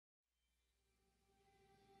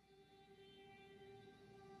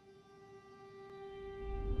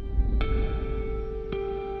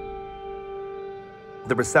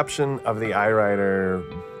The reception of the iWriter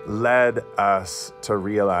led us to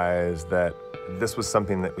realize that this was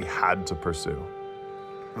something that we had to pursue.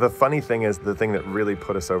 The funny thing is, the thing that really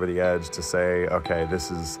put us over the edge to say, okay,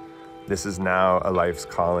 this is now a life's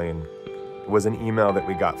calling, was an email that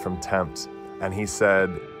we got from Tempt. And he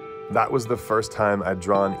said, that was the first time I'd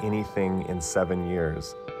drawn anything in 7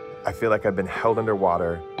 years. I feel like I've been held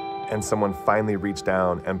underwater and someone finally reached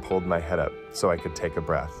down and pulled my head up so I could take a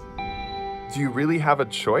breath. Do you really have a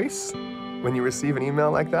choice when you receive an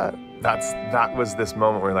email like that? That was this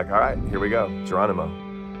moment where you're like, all right, here we go, Geronimo.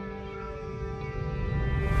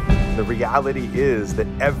 The reality is that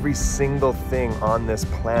every single thing on this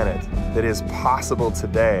planet that is possible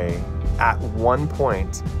today at one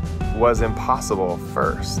point was impossible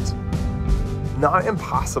first. Not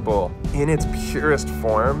impossible in its purest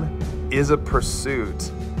form is a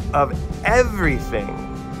pursuit of everything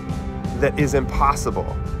that is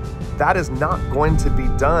impossible. That is not going to be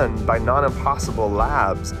done by non-impossible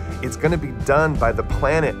labs. It's going to be done by the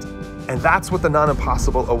planet. And that's what the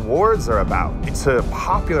Non-Impossible Awards are about. It's to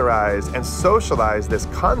popularize and socialize this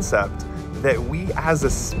concept that we as a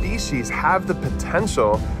species have the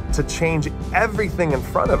potential to change everything in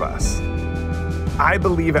front of us. I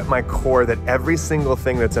believe at my core that every single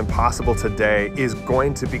thing that's impossible today is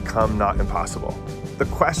going to become not impossible. The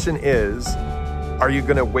question is, are you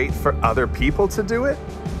going to wait for other people to do it?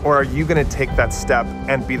 Or are you going to take that step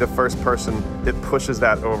and be the first person that pushes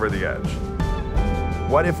that over the edge?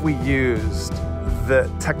 What if we used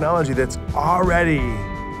the technology that's already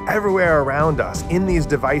everywhere around us in these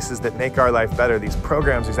devices that make our life better, these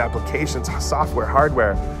programs, these applications, software,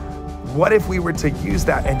 hardware? What if we were to use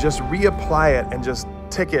that and just reapply it and just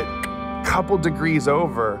tick it a couple degrees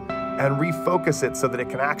over and refocus it so that it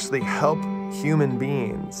can actually help human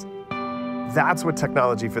beings? That's what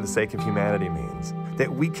technology for the sake of humanity means.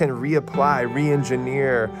 That we can reapply,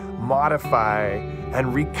 re-engineer, modify, and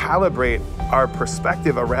recalibrate our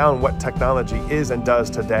perspective around what technology is and does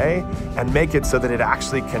today and make it so that it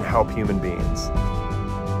actually can help human beings.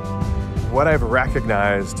 What I've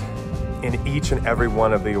recognized in each and every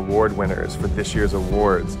one of the award winners for this year's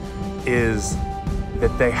awards is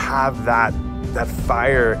that they have that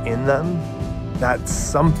fire in them, that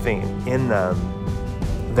something in them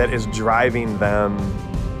that is driving them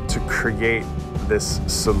to create this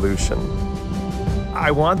solution. I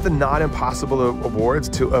want the Not Impossible Awards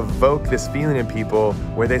to evoke this feeling in people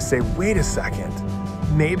where they say, wait a second,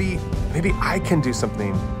 maybe I can do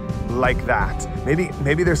something like that.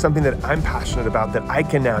 Maybe there's something that I'm passionate about that I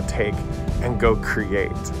can now take and go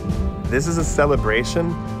create. This is a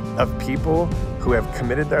celebration of people who have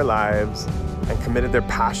committed their lives and committed their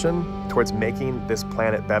passion towards making this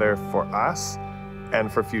planet better for us and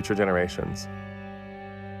for future generations.